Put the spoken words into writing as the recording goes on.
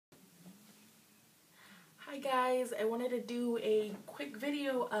Hi guys, I wanted to do a quick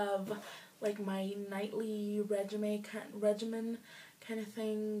video of like my nightly regimen kind of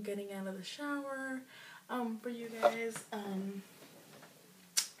thing, getting out of the shower for you guys.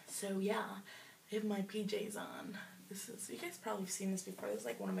 So yeah, I have my PJs on. You guys probably have seen this before. This is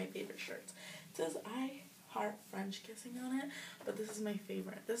like one of my favorite shirts. It says I heart French kissing on it, but this is my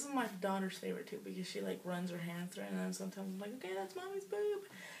favorite. This is my daughter's favorite too because she like runs her hands through it, and then sometimes I'm like, okay, that's mommy's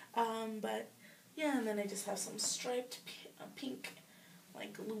boob. But yeah, and then I just have some striped pink,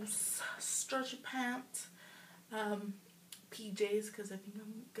 like loose stretchy pants, PJs, because I think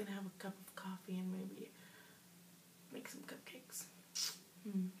I'm gonna have a cup of coffee and maybe make some cupcakes.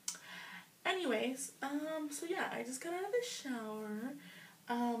 Anyways, so yeah, I just got out of the shower.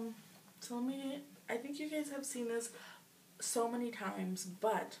 I think you guys have seen this so many times,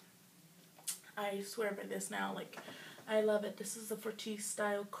 but I swear by this now, like, I love it. This is the Fortis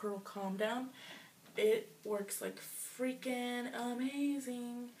Style Curl Calm Down. It works like freaking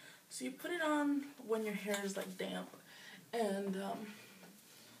amazing. So you put it on when your hair is like damp, and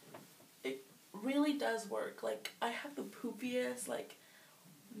it really does work. Like, I have the poopiest, like,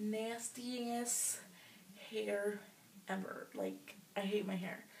 nastiest hair ever. Like, I hate my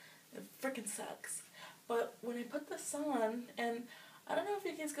hair. It freaking sucks. But when I put this on, and I don't know if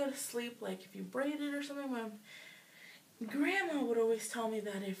you guys go to sleep, like if you braid it or something, my grandma would always tell me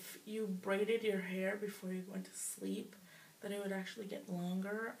that if you braided your hair before you went to sleep, that it would actually get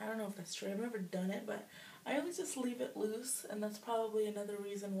longer. I don't know if that's true. I've never done it, but I always just leave it loose, and that's probably another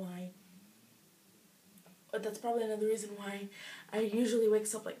reason why. I usually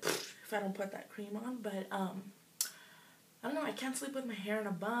wakes up like if I don't put that cream on. But I don't know. I can't sleep with my hair in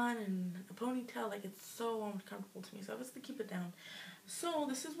a bun and a ponytail. Like, it's so uncomfortable to me. So I have to keep it down. So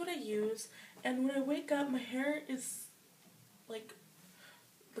this is what I use, and when I wake up, my hair is like,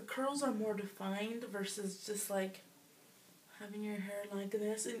 the curls are more defined versus just like having your hair like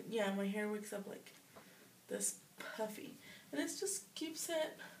this. And yeah, my hair wakes up like this puffy, and it just keeps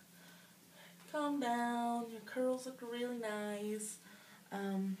it calm down. Your curls look really nice.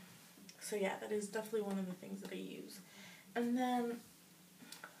 So yeah, that is definitely one of the things that I use. And then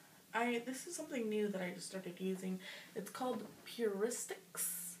this is something new that I just started using. It's called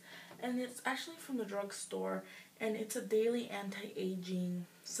Puristics, and it's actually from the drugstore, and it's a daily anti-aging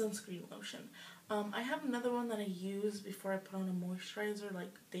sunscreen lotion. I have another one that I use before I put on a moisturizer,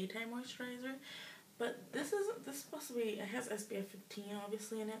 like daytime moisturizer, but this is supposed to be, it has SPF 15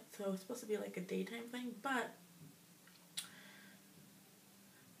 obviously in it, so it's supposed to be like a daytime thing, but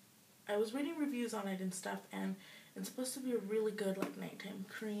I was reading reviews on it and stuff, and it's supposed to be a really good like nighttime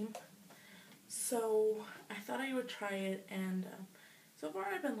cream. So I thought I would try it, and so far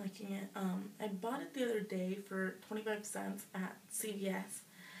I've been liking it. I bought it the other day for 25 cents at CVS,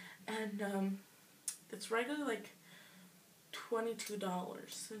 and it's regularly like $22.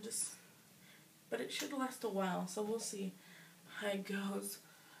 So but it should last a while, so we'll see how it goes.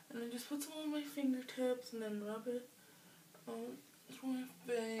 And then just put some on my fingertips and then rub it on my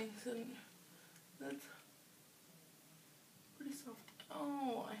face, and that's pretty soft.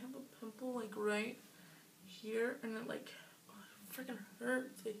 Oh, I have a pimple like right here, and it like, oh, it freaking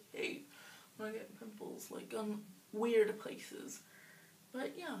hurts. I hate when I get pimples like on weird places.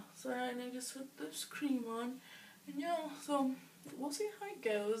 But yeah, so I just put this cream on, and yeah, so we'll see how it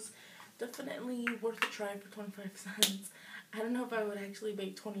goes. Definitely worth a try for 25 cents. I don't know if I would actually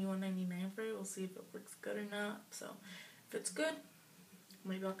pay $21.99 for it. We'll see if it works good or not. So if it's good,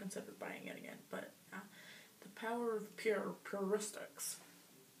 maybe I'll consider buying it again. But yeah, the power of Puristics.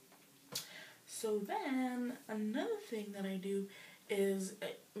 So then another thing that I do is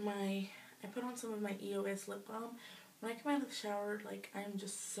I put on some of my EOS lip balm. When I come out of the shower, like, I'm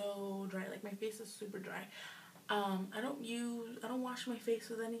just so dry. Like, my face is super dry. I don't wash my face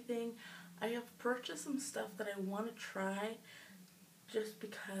with anything. I have purchased some stuff that I want to try just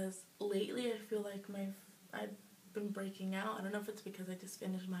because lately I feel like I've been breaking out. I don't know if it's because I just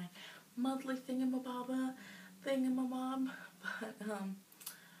finished my monthly thingamabob, but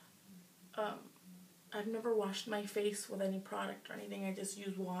I've never washed my face with any product or anything. I just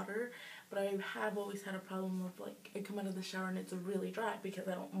use water, but I have always had a problem with, like, I come out of the shower and it's really dry because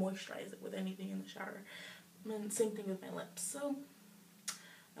I don't moisturize it with anything in the shower. And same thing with my lips. So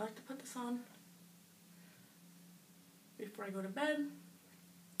I like to put this on before I go to bed,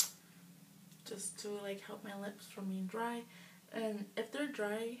 just to like help my lips from being dry. And if they're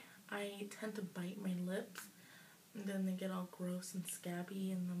dry, I tend to bite my lips, and then they get all gross and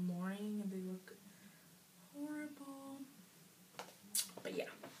scabby in the morning, and they look horrible. But yeah,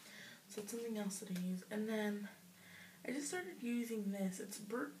 so it's something else that I use. And then I just started using this. It's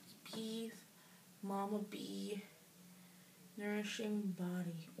Burt's Bees Mama Bee Nourishing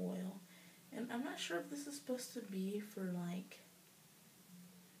Body Oil. And I'm not sure if this is supposed to be for like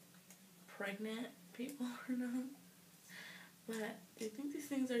pregnant people or not. But I think these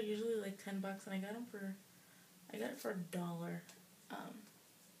things are usually like $10 and I got it for $1. I got it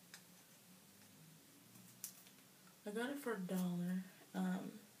for $1.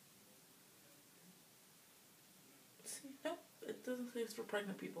 Let's see. Nope, it doesn't say it's for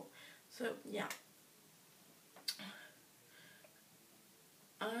pregnant people. So yeah.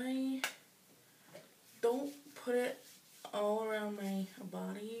 I don't put it all around my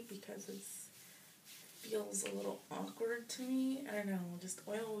body because it feels a little awkward to me. I don't know, just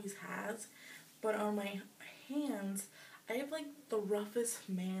oil always has. But on my hands, I have like the roughest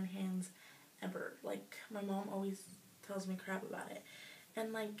man hands ever. Like, my mom always tells me crap about it.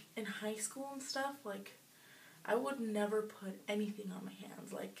 And like in high school and stuff, like I would never put anything on my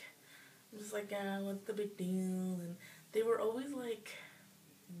hands. Like, I'm just like, what's the big deal? And they were always like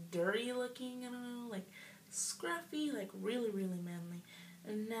dirty looking, I don't know, like scruffy, like really, really manly.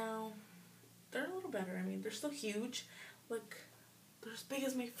 And now they're a little better. I mean, they're still huge. Like, they're as big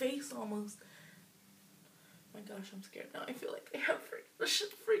as my face almost. My gosh, I'm scared now. I feel like I have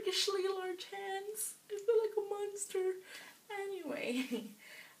freakishly large hands. I feel like a monster. Anyway,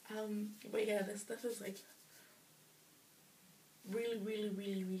 but yeah, this stuff is like really, really,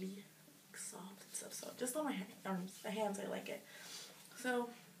 really, really like soft and stuff. So just on my hands, I like it. So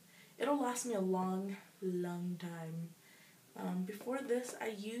it'll last me a long, long time. Before this, I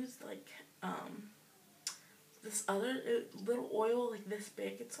used like this other little oil like this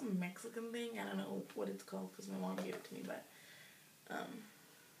big. It's some Mexican thing. I don't know what it's called because my mom gave it to me, but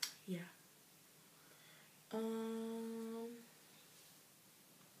yeah.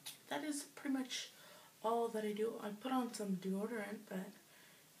 That is pretty much all that I do. I put on some deodorant, but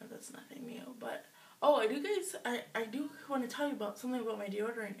that's nothing new. But oh, I do want to tell you about something about my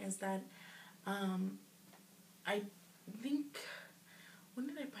deodorant. Is that I think, when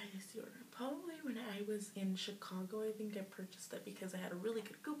did I buy this deodorant? Probably when I was in Chicago. I think I purchased it because I had a really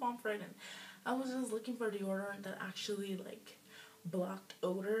good coupon for it, and I was just looking for a deodorant that actually like blocked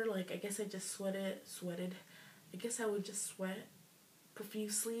odor. Like, I guess I just sweated. I guess I would just sweat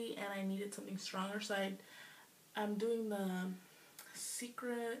profusely, and I needed something stronger. So I'm doing the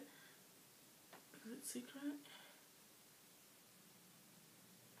Secret. Is it Secret?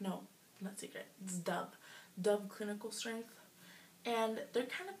 No, not Secret. It's Dove. Dove Clinical Strength. And they're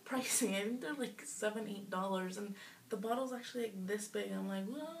kind of pricey. I think they're like $7, $8. And the bottle's actually like this big. I'm like,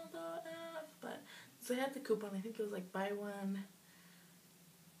 what the F? But, so I had the coupon. I think it was like buy one,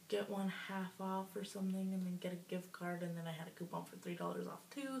 get one half off or something. And then get a gift card. And then I had a coupon for $3 off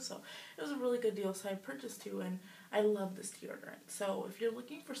too. So it was a really good deal. So I purchased two. And I love this deodorant. So if you're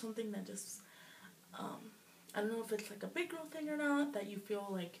looking for something that just, I don't know if it's like a big girl thing or not, that you feel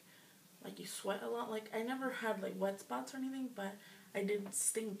like you sweat a lot. Like, I never had like wet spots or anything, but I did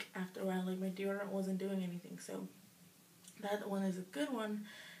stink after a while. Like, my deodorant wasn't doing anything. So that one is a good one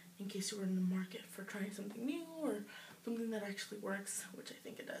in case you were in the market for trying something new or something that actually works, which I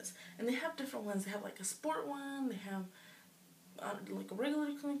think it does. And they have different ones. They have like a sport one. They have like a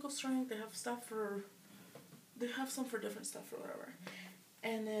regular clinical strength. They have some for different stuff or whatever.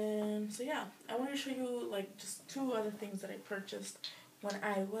 And then, so yeah, I want to show you like just two other things that I purchased when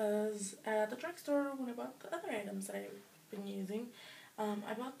I was at the drugstore when I bought the other items that I've been using.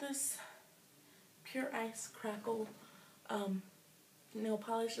 I bought this Pure Ice Crackle nail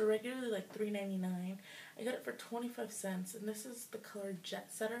polish. They're regularly like $3.99. I got it for 25 cents, and this is the color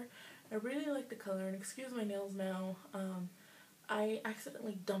Jet Setter. I really like the color, and excuse my nails now. I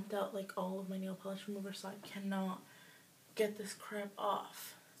accidentally dumped out like all of my nail polish remover, so I cannot get this crap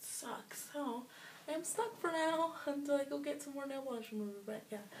off. It sucks. So I'm stuck for now until I go get some more nail polish remover. But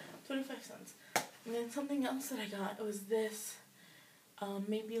yeah, 25 cents. And then something else that I got was this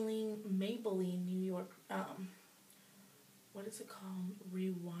Maybelline New York, what is it called?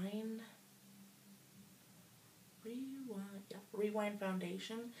 Rewind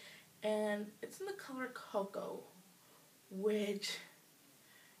foundation. And it's in the color Cocoa, which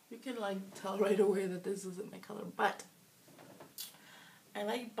you can like tell right away that this isn't my color, but I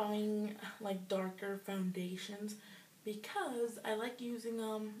like buying like darker foundations because I like using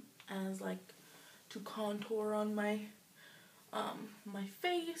them as like to contour on my my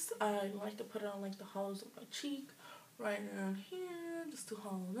face. I like to put it on like the hollows of my cheek, right around here, just to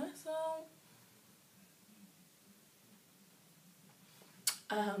hollow this out.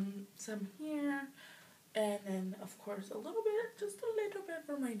 Some here, and then of course just a little bit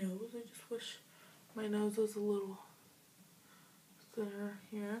for my nose. I just wish my nose was a little there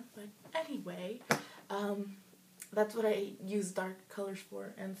here. But anyway, that's what I use dark colors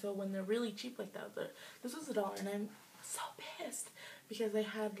for. And so when they're really cheap like that, this was $1, and I'm so pissed because I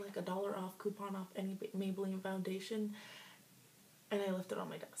had like $1 off coupon off any Maybelline foundation, and I left it on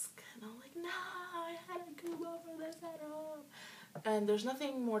my desk. And I'm like, no, I had a coupon for this at home. And there's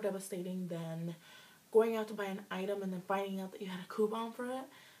nothing more devastating than going out to buy an item and then finding out that you had a coupon for it.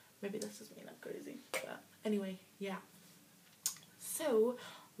 Maybe this is me, not crazy. But anyway, yeah. So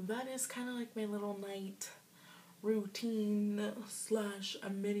that is kind of like my little night routine slash a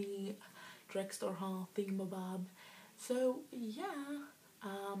mini drugstore haul thingamabob. So yeah,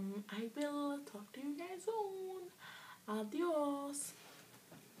 I will talk to you guys soon. Adios.